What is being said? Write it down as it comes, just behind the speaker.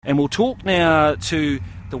And we'll talk now to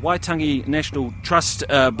the Waitangi National Trust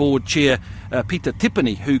Board Chair, Pita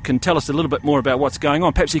Tipene, who can tell us a little bit more about what's going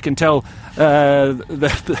on. Perhaps he can tell the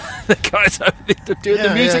guys over there to do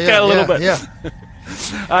the music out a little bit.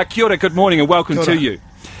 Yeah. Kia ora, good morning and welcome to you.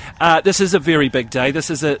 This is a very big day. This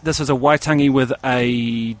is a Waitangi with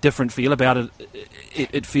a different feel about it.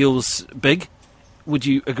 It feels big. Would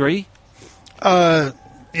you agree?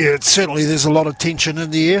 Certainly there's a lot of tension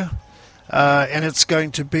in the air, and it's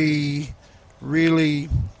going to be really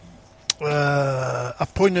a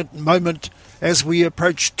poignant moment as we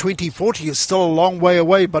approach 2040. It's still a long way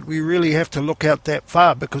away, but we really have to look out that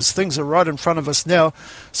far because things are right in front of us now.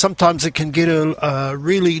 Sometimes it can get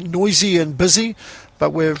really noisy and busy,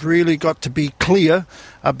 but we've really got to be clear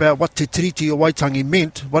about what Te Tiriti o Waitangi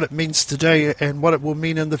meant, what it means today, and what it will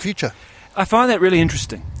mean in the future. I find that really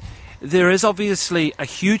interesting. There is obviously a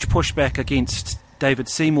huge pushback against David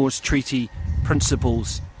Seymour's treaty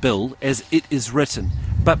principles bill as it is written.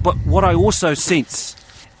 But what I also sense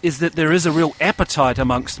is that there is a real appetite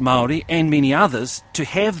amongst Māori and many others to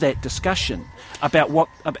have that discussion about what,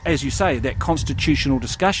 as you say, that constitutional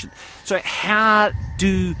discussion. So how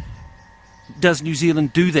does New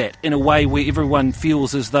Zealand do that in a way where everyone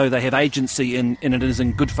feels as though they have agency and it is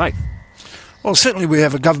in good faith? Well, certainly we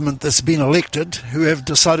have a government that's been elected who have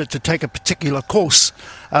decided to take a particular course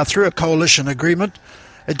through a coalition agreement.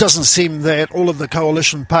 It doesn't seem that all of the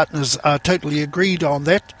coalition partners are totally agreed on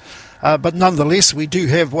that, but nonetheless we do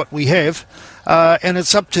have what we have, and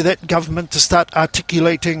it's up to that government to start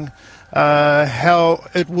articulating how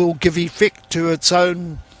it will give effect to its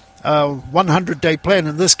own 100-day plan,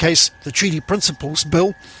 in this case the Treaty Principles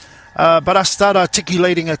Bill, but I start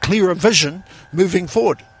articulating a clearer vision moving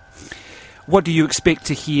forward. What do you expect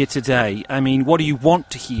to hear today? I mean, what do you want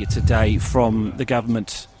to hear today from the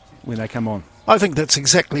government when they come on? I think that's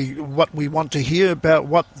exactly what we want to hear about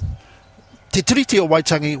what Te Tiriti o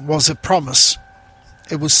Waitangi was a promise.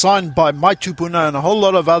 It was signed by my tupuna and a whole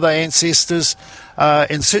lot of other ancestors,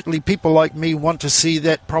 and certainly people like me want to see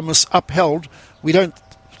that promise upheld. We don't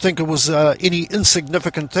think it was any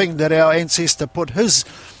insignificant thing that our ancestor put his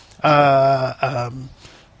marker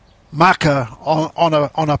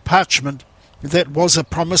on a parchment. That was a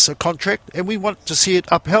promise, a contract, and we want to see it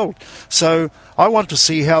upheld. So I want to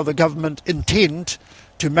see how the government intend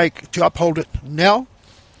to uphold it now.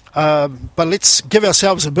 But let's give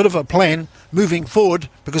ourselves a bit of a plan moving forward,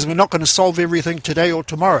 because we're not going to solve everything today or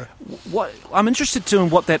tomorrow. I'm interested too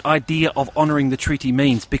in what that idea of honouring the treaty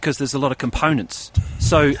means, because there's a lot of components.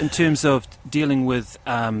 So in terms of dealing with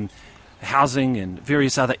housing and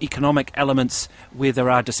various other economic elements where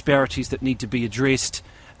there are disparities that need to be addressed,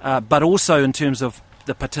 but also in terms of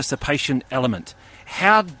the participation element.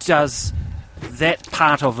 How does that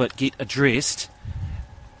part of it get addressed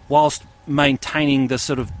whilst maintaining the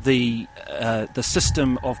sort of the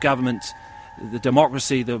system of government, the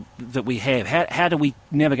democracy that we have? How do we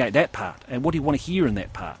navigate that part? And what do you want to hear in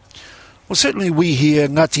that part? Well, certainly we here,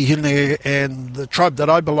 Ngāti Hine and the tribe that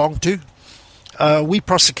I belong to, we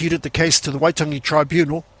prosecuted the case to the Waitangi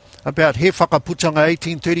Tribunal about He Whakaputanga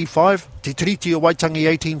 1835, Te Tiriti o Waitangi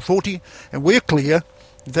 1840, and we're clear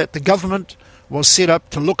that the government was set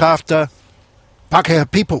up to look after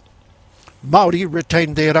Pākehā people. Māori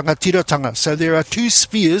retained their rangatiratanga. So there are two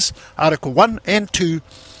spheres, Article 1 and 2,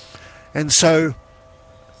 and so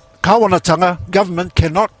Kāwanatanga, government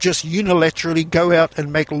cannot just unilaterally go out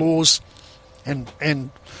and make laws and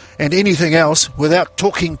anything else without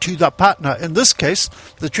talking to the partner. In this case,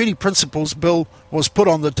 the Treaty Principles Bill was put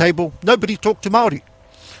on the table. Nobody talked to Māori.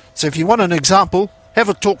 So if you want an example, have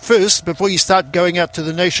a talk first before you start going out to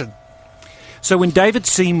the nation. So when David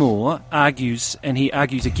Seymour argues, and he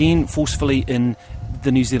argues again forcefully in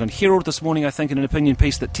the New Zealand Herald this morning, I think, in an opinion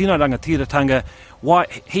piece, that tino rangatiratanga,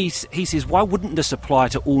 he says, why wouldn't this apply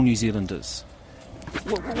to all New Zealanders?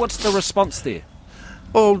 What's the response there?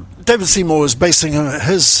 Well, David Seymour is basing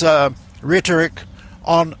his rhetoric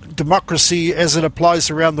on democracy as it applies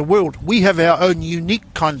around the world. We have our own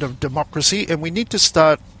unique kind of democracy, and we need to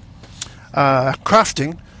start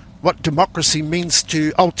crafting what democracy means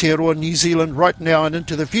to Aotearoa New Zealand right now and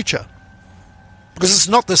into the future. Because it's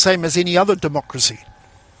not the same as any other democracy.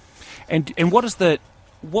 And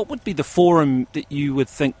what would be the forum that you would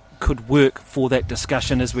think could work for that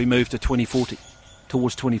discussion as we move to 2040,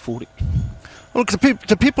 towards 2040? Look,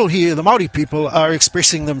 the people here, the Māori people, are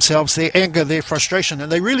expressing themselves, their anger, their frustration, and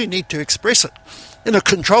they really need to express it in a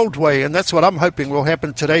controlled way, and that's what I'm hoping will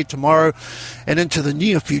happen today, tomorrow, and into the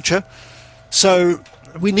near future. So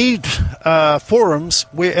we need forums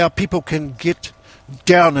where our people can get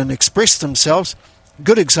down and express themselves.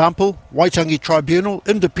 good example, Waitangi Tribunal,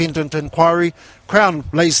 independent inquiry, Crown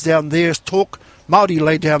lays down theirs, talk, Māori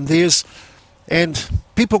lay down theirs, and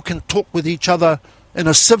people can talk with each other in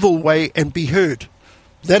a civil way and be heard.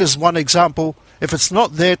 That is one example. If it's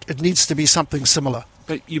not that, it needs to be something similar.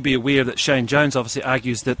 But you'd be aware that Shane Jones obviously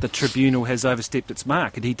argues that the tribunal has overstepped its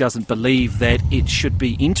mark and he doesn't believe that it should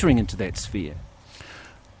be entering into that sphere.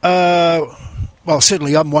 Well,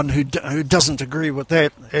 certainly I'm one who doesn't agree with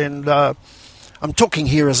that, and I'm talking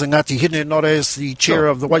here as a Ngāti Hine, not as the chair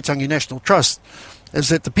of the Waitangi National Trust, is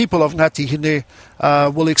that the people of Ngāti Hine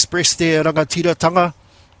will express their rangatiratanga,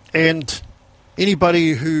 and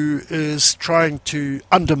anybody who is trying to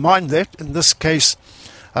undermine that, in this case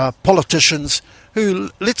politicians, who,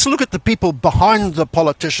 let's look at the people behind the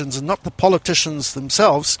politicians and not the politicians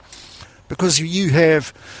themselves, because you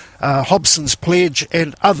have Hobson's Pledge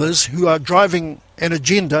and others who are driving an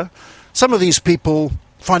agenda. Some of these people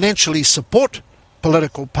financially support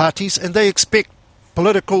political parties and they expect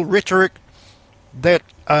political rhetoric that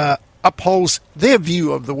upholds their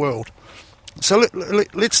view of the world. So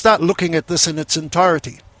let's start looking at this in its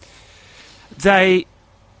entirety. They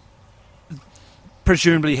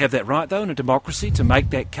presumably have that right, though, in a democracy, to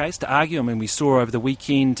make that case, to argue. I mean, we saw over the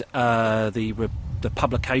weekend the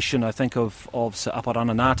publication, I think, of Sir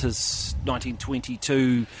Aparananata's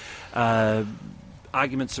 1922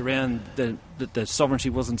 arguments around that the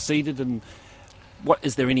sovereignty wasn't ceded. And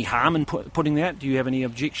is there any harm in putting that? Do you have any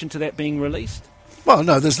objection to that being released? Well,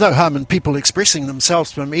 no, there's no harm in people expressing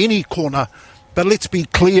themselves from any corner, but let's be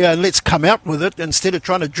clear and let's come out with it instead of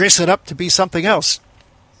trying to dress it up to be something else.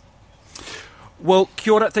 Well,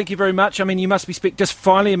 kia ora, thank you very much. I mean, you must be just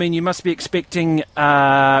finally, I mean, you must be expecting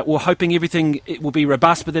or hoping it will be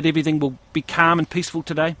robust, but that everything will be calm and peaceful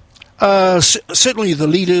today? Certainly the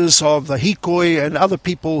leaders of the hikoi and other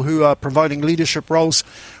people who are providing leadership roles,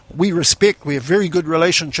 we respect, we have very good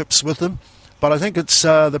relationships with them, but I think it's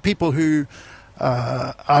the people who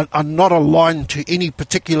are not aligned to any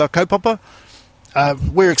particular kaupapa.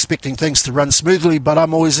 We're expecting things to run smoothly, but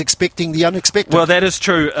I'm always expecting the unexpected. Well, that is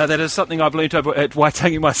true. That is something I've learnt over at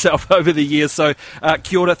Waitangi myself over the years. So,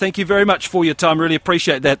 kia ora, thank you very much for your time. Really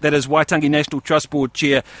appreciate that. That is Waitangi National Trust Board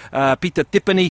Chair Pita Tipene.